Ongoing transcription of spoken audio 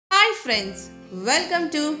friends, welcome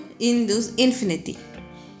to Indu's Infinity.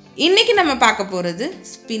 இன்னைக்கு நம்ம பார்க்க போறது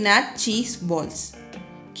ஸ்பினாச் சீஸ் பால்ஸ்.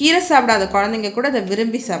 கீரை சாப்பிடாத குழந்தைங்க கூட அதை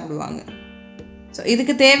விரும்பி சாப்பிடுவாங்க. ஸோ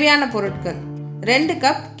இதுக்கு தேவையான பொருட்கள் 2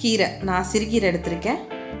 கப் கீரை, நான் சிறுகீரை எடுத்திருக்கேன்.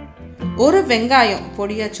 1 வெங்காயம்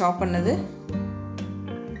பொடியாக சாப் பண்ணது,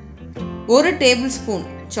 1 டேபிள் ஸ்பூன்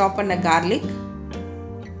சாப் பண்ண கார்லிக்,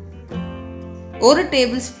 1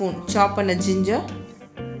 டேபிள் ஸ்பூன் சாப் பண்ண ஜிஞ்சர்,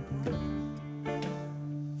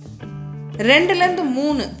 2லேருந்து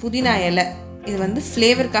 3 புதினா இலை. இது வந்து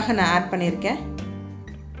ஃப்ளேவருக்காக நான் ஆட் பண்ணியிருக்கேன்.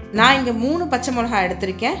 நான் இங்கே 3 பச்சை மிளகா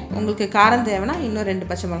எடுத்திருக்கேன். உங்களுக்கு காரம் தேவைன்னா இன்னும் 2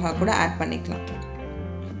 பச்சை மிளகா கூட ஆட் பண்ணிக்கலாம்.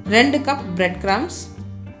 2 cup bread crumbs,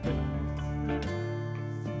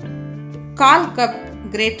 1/4 cup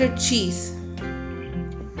grated cheese,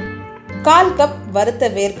 1/4 cup வறுத்த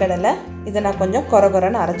வேர்க்கடலை. இதை நான் கொஞ்சம்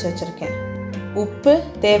கொரகொரன்னு அரைச்சி வச்சுருக்கேன். உப்பு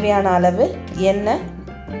தேவையான அளவு, எண்ணெய்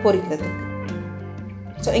பொரிக்கிறதுக்கு.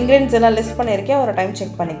 ஸோ இன்க்ரீடியன்ஸ் எல்லாம் லிஸ்ட் பண்ணியிருக்கேன், ஒரு டைம்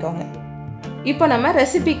செக் பண்ணிக்கோங்க. இப்போ நம்ம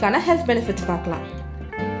ரெசிபிக்கான ஹெல்த் பெனிஃபிட்ஸ் பார்க்கலாம்.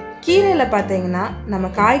 கீரையில் பார்த்தீங்கன்னா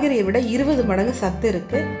நம்ம காய்கறியை விட 20 மடங்கு சத்து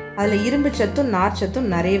இருக்குது. அதில் இரும்பு சத்தும் நார் சத்தும்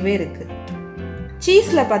நிறையவே இருக்குது.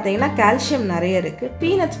 சீஸில் பார்த்தீங்கன்னா கால்சியம் நிறைய இருக்குது.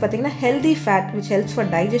 பீனட்ஸ் பார்த்தீங்கன்னா healthy fat which helps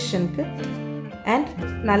for டைஜஷனுக்கு and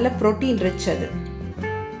நல்ல ப்ரோட்டீன் ரிச் அது.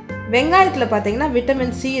 வெங்காயத்தில் பார்த்தீங்கன்னா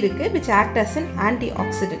விட்டமின் சி இருக்குது which act as an anti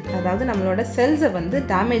accident, அதாவது நம்மளோட செல்ஸை வந்து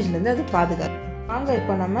டேமேஜ்லேருந்து அது பாதுகாக்கும். வாங்க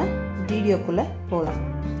இப்போ நம்ம வீடியோக்குள்ளே போகலாம்.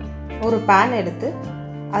 ஒரு பேன் எடுத்து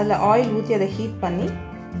அதில் ஆயில் ஊற்றி அதை ஹீட் பண்ணி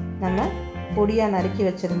நம்ம பொடியாக நறுக்கி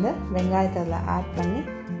வச்சுருந்த வெங்காயத்தை அதில் ஆட் பண்ணி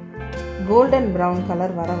கோல்டன் ப்ரௌன்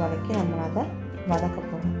கலர் வர வரைக்கும் நம்ம அதை வதக்க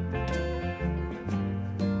போகிறோம்.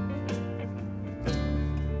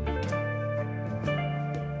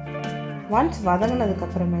 ஒன்ஸ்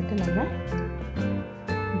வதங்கினதுக்கப்புறமேட்டு நம்ம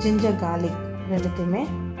ஜிஞ்சர் கார்லிக் ரெண்டுத்தையுமே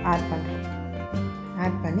ஆட் பண்ணுறோம்.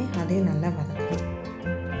 ஆட் பண்ணி அதையும் நல்லா வதக்கணும்.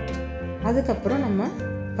 அதுக்கப்புறம் நம்ம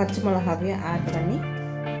பச்சை மிளகாவையும் ஆட் பண்ணி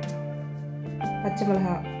பச்சை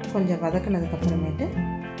மிளகா கொஞ்சம் வதக்கினதுக்கப்புறமேட்டு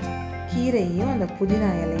கீரையும் அந்த புதினா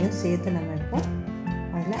இலையும் சேர்த்து நம்ம இப்போ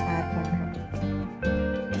அதில் ஆட் பண்ணுறோம்.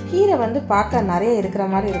 கீரை வந்து பார்க்க நிறைய இருக்கிற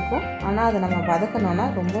மாதிரி இருக்கும், ஆனால் அதை நம்ம வதக்கணுன்னா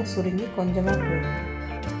ரொம்ப சுருங்கி கொஞ்சமாக போயிடும்.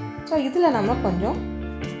 ஸோ இதில் நம்ம கொஞ்சம்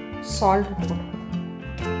சால்ட் போடுறோம்.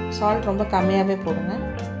 சால்ட் ரொம்ப கம்மியாகவே போடுங்க.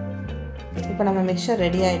 இப்போ நம்ம மிக்சர்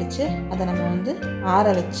ரெடி ஆகிடுச்சு. அதை நம்ம வந்து ஆற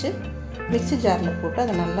வச்சு மிக்ஸி ஜாரில் போட்டு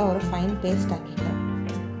அதை நல்லா ஒரு ஃபைன் பேஸ்ட் ஆக்கிக்கலாம்.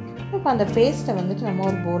 இப்போ அந்த பேஸ்ட்டை வந்துட்டு நம்ம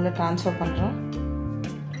ஒரு பவுலில் ட்ரான்ஸ்ஃபர் பண்ணுறோம்.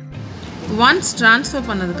 ஒன்ஸ் ட்ரான்ஸ்ஃபர்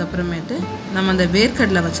பண்ணதுக்கப்புறமேட்டு நம்ம அந்த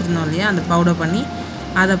வேர்க்கடலை வச்சுருந்தோம் இல்லையா, அந்த பவுடர் பண்ணி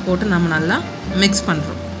அதை போட்டு நம்ம நல்லா மிக்ஸ்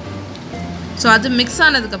பண்ணுறோம். ஸோ அது மிக்ஸ்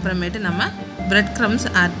ஆனதுக்கப்புறமேட்டு நம்ம பிரெட் க்ரம்ஸ்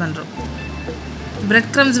ஆட் பண்ணுறோம்.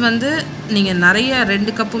 பிரெட் க்ரம்ஸ் வந்து நீங்கள் நிறைய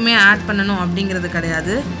 2 கப்புமே ஆட் பண்ணணும் அப்படிங்கிறது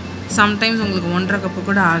கிடையாது. சம்டைம்ஸ் உங்களுக்கு 1.5 கப்பு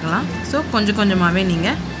கூட ஆகலாம். ஸோ கொஞ்சம் கொஞ்சமாகவே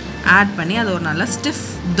நீங்கள் ஆட் பண்ணி அதை ஒரு நல்ல ஸ்டிஃப்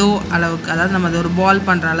டோ அளவுக்கு, அதாவது நம்ம அதை ஒரு பால்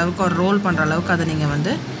பண்ணுற அளவுக்கு ஒரு ரோல் பண்ணுற அளவுக்கு அதை நீங்கள்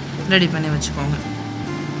வந்து ரெடி பண்ணி வச்சுக்கோங்க.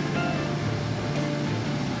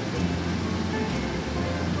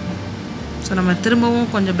 ஸோ நம்ம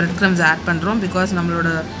திரும்பவும் கொஞ்சம் பிரெட் க்ரம்ஸ் ஆட் பண்ணுறோம், பிகாஸ் நம்மளோட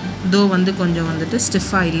டோ வந்து கொஞ்சம் வந்துட்டு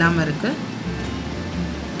ஸ்டிஃபாக இல்லாமல் இருக்குது.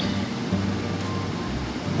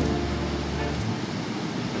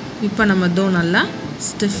 இப்போ நம்ம டோ நல்லா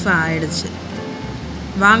ஸ்டிஃபாக ஆகிடுச்சு.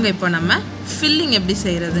 வாங்க இப்போ நம்ம ஃபில்லிங் எப்படி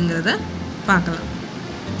செய்கிறதுங்கிறத பார்க்கலாம்.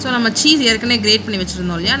 ஸோ நம்ம சீஸ் ஏற்கனவே கிரேட் பண்ணி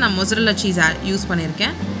வச்சுருந்தோம் இல்லையா, நான் மொசரல்லா சீஸ் யூஸ்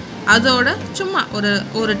பண்ணியிருக்கேன். அதோட சும்மா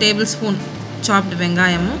ஒரு டேபிள் ஸ்பூன் சாப்டு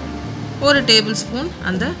வெங்காயமும் 1 டேபிள் ஸ்பூன்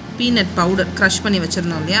அந்த பீனட் பவுடர் க்ரஷ் பண்ணி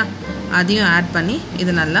வச்சுருந்தோம் இல்லையா, அதையும் ஆட் பண்ணி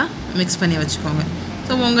இது நல்லா மிக்ஸ் பண்ணி வச்சுக்கோங்க.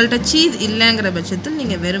 ஸோ உங்கள்கிட்ட சீஸ் இல்லைங்கிற பட்சத்தில்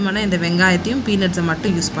நீங்கள் வெறுமனே இந்த வெங்காயத்தையும் பீனட்ஸை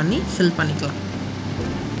மட்டும் யூஸ் பண்ணி ஃபில் பண்ணிக்கலாம்.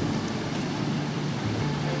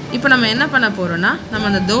 இப்போ நம்ம என்ன பண்ண போகிறோன்னா, நம்ம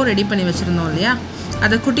அந்த டோ ரெடி பண்ணி வச்சுருந்தோம் இல்லையா,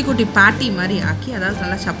 அதை குட்டி குட்டி பேட்டி மாதிரி ஆக்கி, அதாவது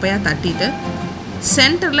நல்லா சப்பையாக தட்டிட்டு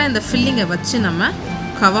சென்டரில் இந்த ஃபில்லிங்கை வச்சு நம்ம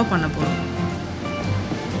கவர் பண்ண போகிறோம்.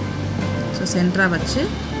 ஸோ சென்டராக வச்சு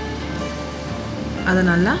அதை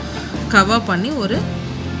நல்லா கவர் பண்ணி ஒரு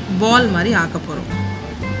பால் மாதிரி ஆக்க போகிறோம்.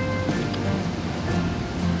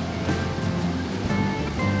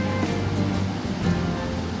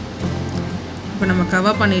 இப்போ நம்ம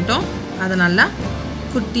கவர் பண்ணிட்டோம். அதை நல்லா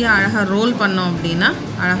குட்டியாக அழகாக ரோல் பண்ணோம் அப்படின்னா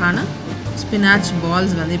அழகான ஸ்பினாச்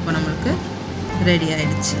பால்ஸ் வந்து இப்போ நம்மளுக்கு ரெடி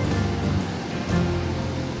ஆகிடுச்சு.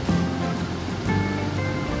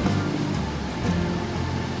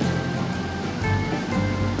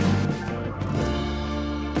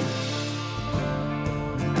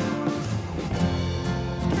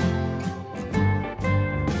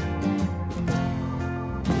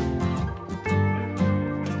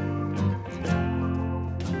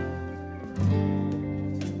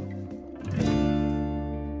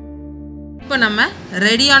 இப்போ நம்ம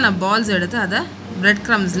ரெடியான பால்ஸ் எடுத்து அதை பிரெட்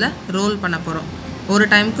க்ரம்ஸில் ரோல் பண்ண போகிறோம். ஒரு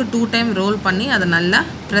டைமுக்கு 2 டைம் ரோல் பண்ணி அதை நல்லா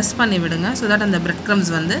ப்ரெஸ் பண்ணி விடுங்க. ஸோ தட் அந்த பிரெட் க்ரம்ஸ்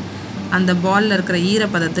வந்து அந்த பாலில் இருக்கிற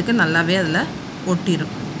ஈரப்பதத்துக்கு நல்லாவே அதில்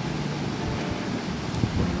ஒட்டிடும்.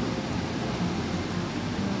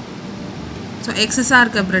 ஸோ எக்ஸஸாக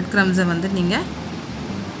இருக்க பிரெட் க்ரம்ஸை வந்து நீங்கள்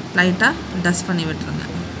லைட்டாக டஸ்ட் பண்ணி விட்டுருங்க.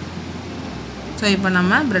 ஸோ இப்போ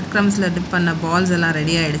நம்ம பிரெட் க்ரம்ஸில் டிப் பண்ண பால்ஸ் எல்லாம்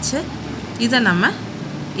ரெடி ஆகிடுச்சு. இதை நம்ம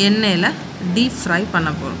எண்ணெயில் டீப் ஃப்ரை பண்ண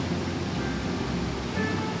போகிறோம்.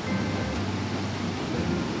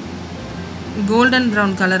 கோல்டன்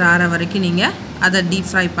ப்ரௌன் கலர் ஆற வரைக்கும் நீங்கள் அதை டீப்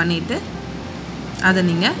ஃப்ரை பண்ணிவிட்டு அதை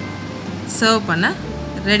நீங்கள் சர்வ் பண்ண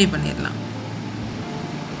ரெடி பண்ணிடலாம்.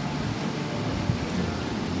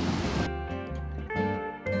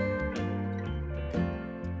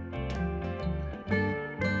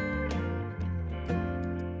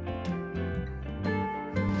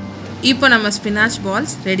 இப்போ நம்ம ஸ்பினாச்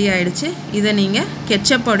பால்ஸ் ரெடி ஆகிடுச்சு. இதை நீங்கள்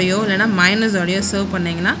கெச்சப்போடையோ இல்லைனா மைனஸோடையோ சர்வ்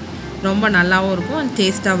பண்ணிங்கன்னா ரொம்ப நல்லாவும் இருக்கும் அண்ட்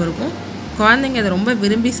டேஸ்ட்டாகவும் இருக்கும். குழந்தைங்க இதை ரொம்ப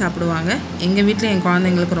விரும்பி சாப்பிடுவாங்க. எங்கள் வீட்டில் என்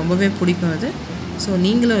குழந்தைங்களுக்கு ரொம்பவே பிடிக்கும் இது. ஸோ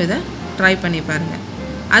நீங்களும் இதை ட்ரை பண்ணி பாருங்கள்.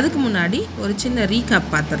 அதுக்கு முன்னாடி ஒரு சின்ன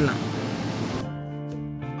ரீகேப் பார்த்துடலாம்.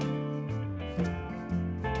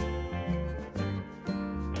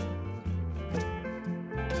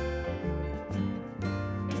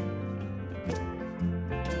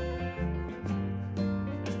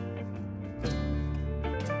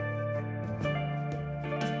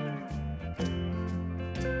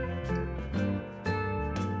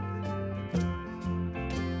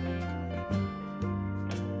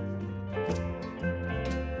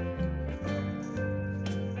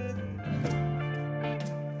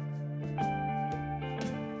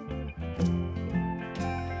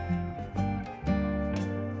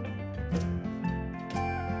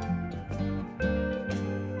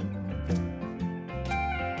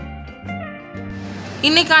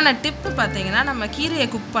 இன்றைக்கான டிப்பு பார்த்தீங்கன்னா, நம்ம கீரையை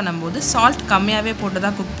குக் பண்ணும்போது சால்ட் கம்மியாகவே போட்டு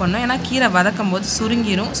தான் குக் பண்ணோம். ஏன்னா கீரை வதக்கும் போது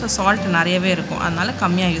சுருங்கிடும். ஸோ சால்ட் நிறையவே இருக்கும். அதனால்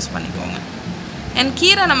கம்மியாக யூஸ் பண்ணிக்கோங்க. அண்ட்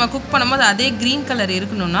கீரை நம்ம குக் பண்ணும்போது அதே க்ரீன் கலர்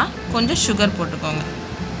இருக்கணும்னா கொஞ்சம் சுகர் போட்டுக்கோங்க.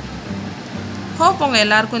 ஹோப் உங்கள்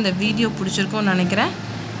எல்லாருக்கும் இந்த வீடியோ பிடிச்சிருக்கும்னு நினைக்கிறேன்.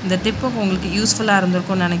 இந்த டிப்பு உங்களுக்கு யூஸ்ஃபுல்லாக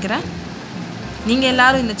இருந்திருக்கும்னு நினைக்கிறேன். நீங்கள்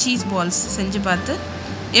எல்லோரும் இந்த சீஸ் பால்ஸ் செஞ்சு பார்த்து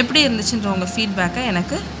எப்படி இருந்துச்சுன்ற உங்கள் ஃபீட்பேக்கை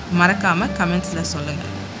எனக்கு மறக்காமல் கமெண்ட்ஸில் சொல்லுங்கள்.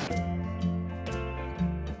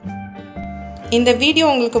 இந்த வீடியோ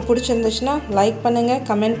உங்களுக்கு பிடிச்சிருந்துச்சுன்னா லைக் பண்ணுங்கள்,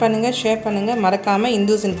 கமெண்ட் பண்ணுங்கள், ஷேர் பண்ணுங்கள். மறக்காமல்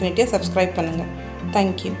இந்துஸ் இன்ஃபினிட்டியை சப்ஸ்கிரைப் பண்ணுங்கள்.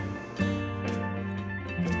 தேங்க்யூ.